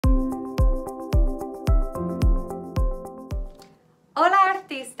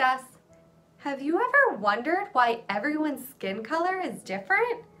artistas! Have you ever wondered why everyone's skin color is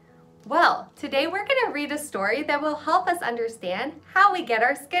different? Well, today we're going to read a story that will help us understand how we get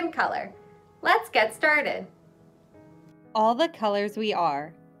our skin color. Let's get started. All the colors we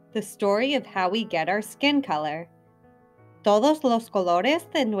are, the story of how we get our skin color. Todos los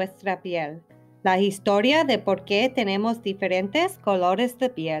colores de nuestra piel, la historia de por qué tenemos diferentes colores de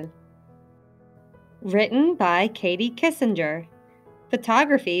piel. Written by Katie Kissinger.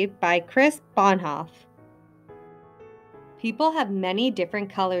 Photography by Chris Bohnhoff. People have many different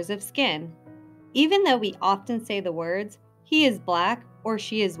colors of skin. Even though we often say the words, he is black or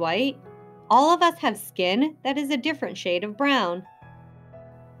she is white, all of us have skin that is a different shade of brown.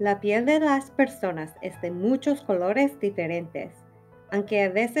 La piel de las personas es de muchos colores diferentes. Aunque a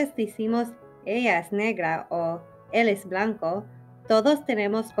veces decimos ella es negra o él es blanco, todos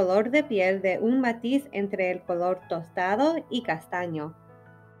tenemos color de piel de un matiz entre el color tostado y castaño.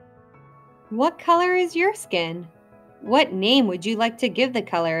 What color is your skin? What name would you like to give the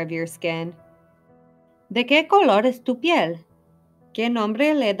color of your skin? ¿De qué color es tu piel? ¿Qué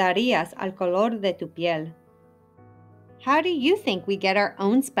nombre le darías al color de tu piel? How do you think we get our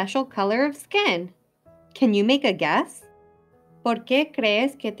own special color of skin? Can you make a guess? ¿Por qué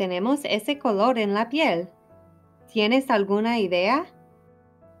crees que tenemos ese color en la piel? ¿Tienes alguna idea?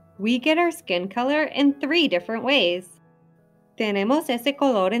 We get our skin color in 3 different ways. Tenemos ese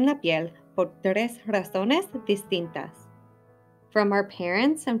color en la piel por 3 razones distintas. From our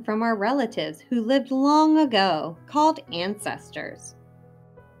parents and from our relatives who lived long ago, called ancestors.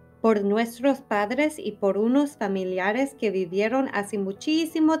 Por nuestros padres y por unos familiares que vivieron hace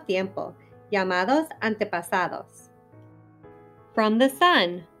muchísimo tiempo, llamados antepasados. From the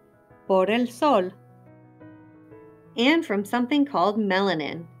sun, por el sol. And from something called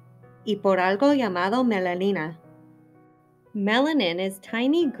melanin, y por algo llamado melanina. Melanin is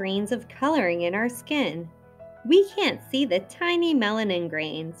tiny grains of coloring in our skin. We can't see the tiny melanin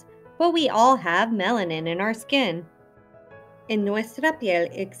grains, but we all have melanin in our skin. En nuestra piel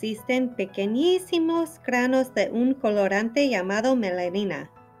existen pequeñísimos granos de un colorante llamado melanina.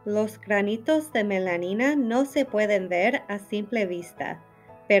 Los granitos de melanina no se pueden ver a simple vista,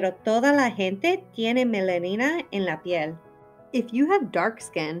 pero toda la gente tiene melanina en la piel. If you have dark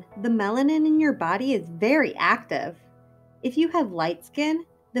skin, the melanin in your body is very active. If you have light skin,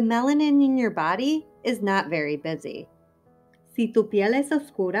 the melanin in your body is not very busy. Si tu piel es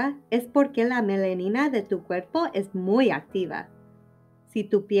oscura, es porque la melanina de tu cuerpo es muy activa. Si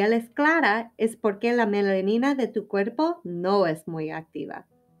tu piel es clara, es porque la melanina de tu cuerpo no es muy activa.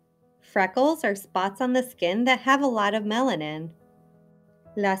 Freckles are spots on the skin that have a lot of melanin.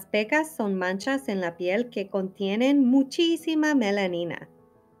 Las pecas son manchas en la piel que contienen muchísima melanina.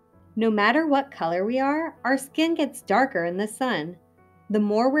 No matter what color we are, our skin gets darker in the sun. The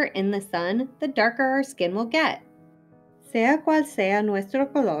more we're in the sun, the darker our skin will get. Sea cual sea nuestro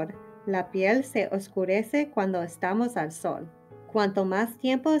color, la piel se oscurece cuando estamos al sol. Cuanto más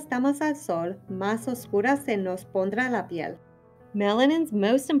tiempo estamos al sol, más oscura se nos pondrá la piel. Melanin's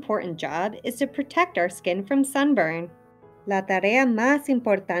most important job is to protect our skin from sunburn. La tarea más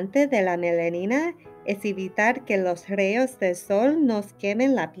importante de la melanina es evitar que los rayos del sol nos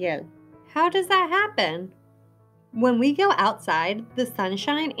quemen la piel. How does that happen? When we go outside, the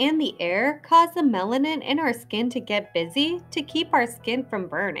sunshine and the air cause the melanin in our skin to get busy to keep our skin from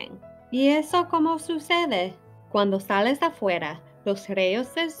burning. ¿Y eso cómo sucede? Cuando sales afuera, los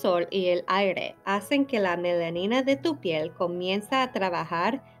rayos del sol y el aire hacen que la melanina de tu piel comience a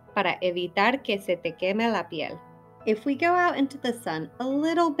trabajar para evitar que se te queme la piel. If we go out into the sun a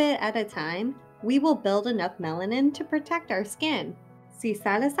little bit at a time, we will build enough melanin to protect our skin. Si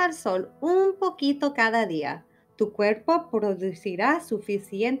sales al sol un poquito cada día, tu cuerpo producirá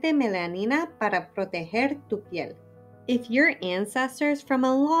suficiente melanina para proteger tu piel. If your ancestors from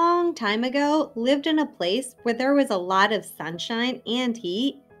a long time ago lived in a place where there was a lot of sunshine and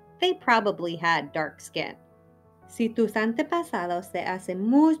heat, they probably had dark skin. Si tus antepasados de hace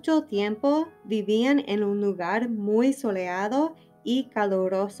mucho tiempo vivían en un lugar muy soleado y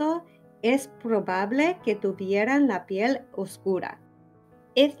caluroso, es probable que tuvieran la piel oscura.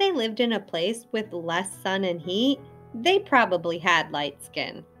 If they lived in a place with less sun and heat, they probably had light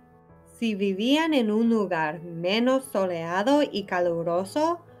skin. Si vivían en un lugar menos soleado y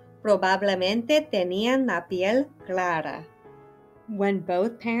caluroso, probablemente tenían la piel clara. When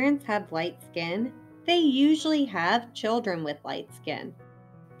both parents have light skin, they usually have children with light skin.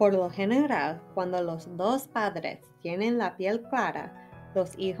 Por lo general, cuando los dos padres tienen la piel clara,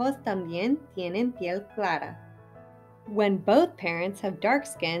 los hijos también tienen piel clara. When both parents have dark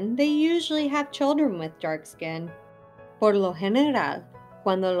skin, they usually have children with dark skin. Por lo general,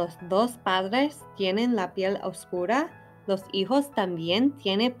 Cuando los dos padres tienen la piel oscura, los hijos también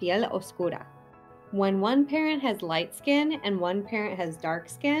tienen piel oscura. When one parent has light skin and one parent has dark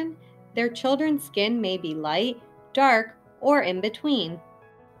skin, their children's skin may be light, dark, or in between.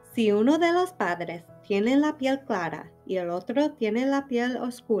 Si uno de los padres tiene la piel clara y el otro tiene la piel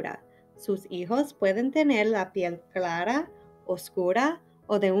oscura, sus hijos pueden tener la piel clara, oscura,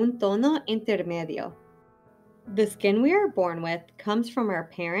 o de un tono intermedio. The skin we are born with comes from our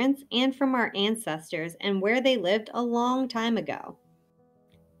parents and from our ancestors and where they lived a long time ago.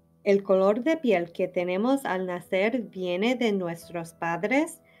 El color de piel que tenemos al nacer viene de nuestros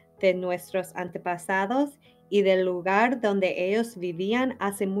padres, de nuestros antepasados y del lugar donde ellos vivían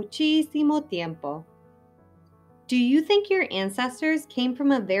hace muchísimo tiempo. Do you think your ancestors came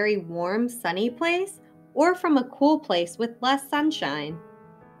from a very warm, sunny place or from a cool place with less sunshine?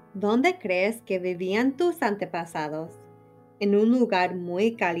 ¿Dónde crees que vivían tus antepasados? ¿En un lugar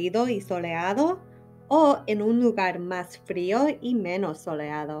muy cálido y soleado o en un lugar más frío y menos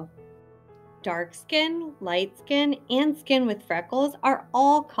soleado? Dark skin, light skin, and skin with freckles are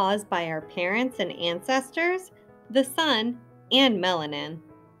all caused by our parents and ancestors, the sun, and melanin.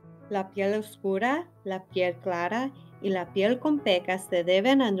 La piel oscura, la piel clara y la piel con pecas se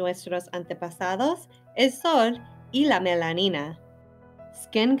deben a nuestros antepasados, el sol, y la melanina.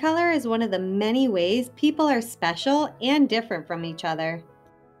 Skin color is one of the many ways people are special and different from each other.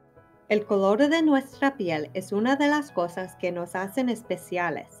 El color de nuestra piel es una de las cosas que nos hacen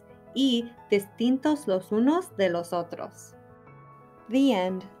especiales y distintos los unos de los otros. The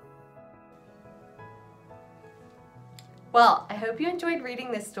end. Well, I hope you enjoyed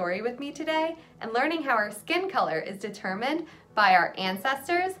reading this story with me today and learning how our skin color is determined by our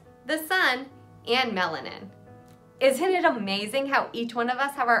ancestors, the sun, and melanin. Isn't it amazing how each one of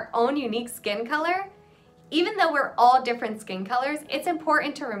us have our own unique skin color? Even though we're all different skin colors, it's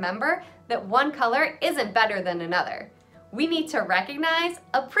important to remember that one color isn't better than another. We need to recognize,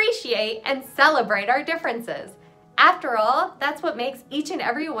 appreciate, and celebrate our differences. After all, that's what makes each and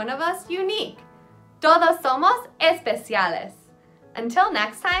every one of us unique. Todos somos especiales. Until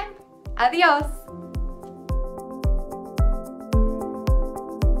next time, adios.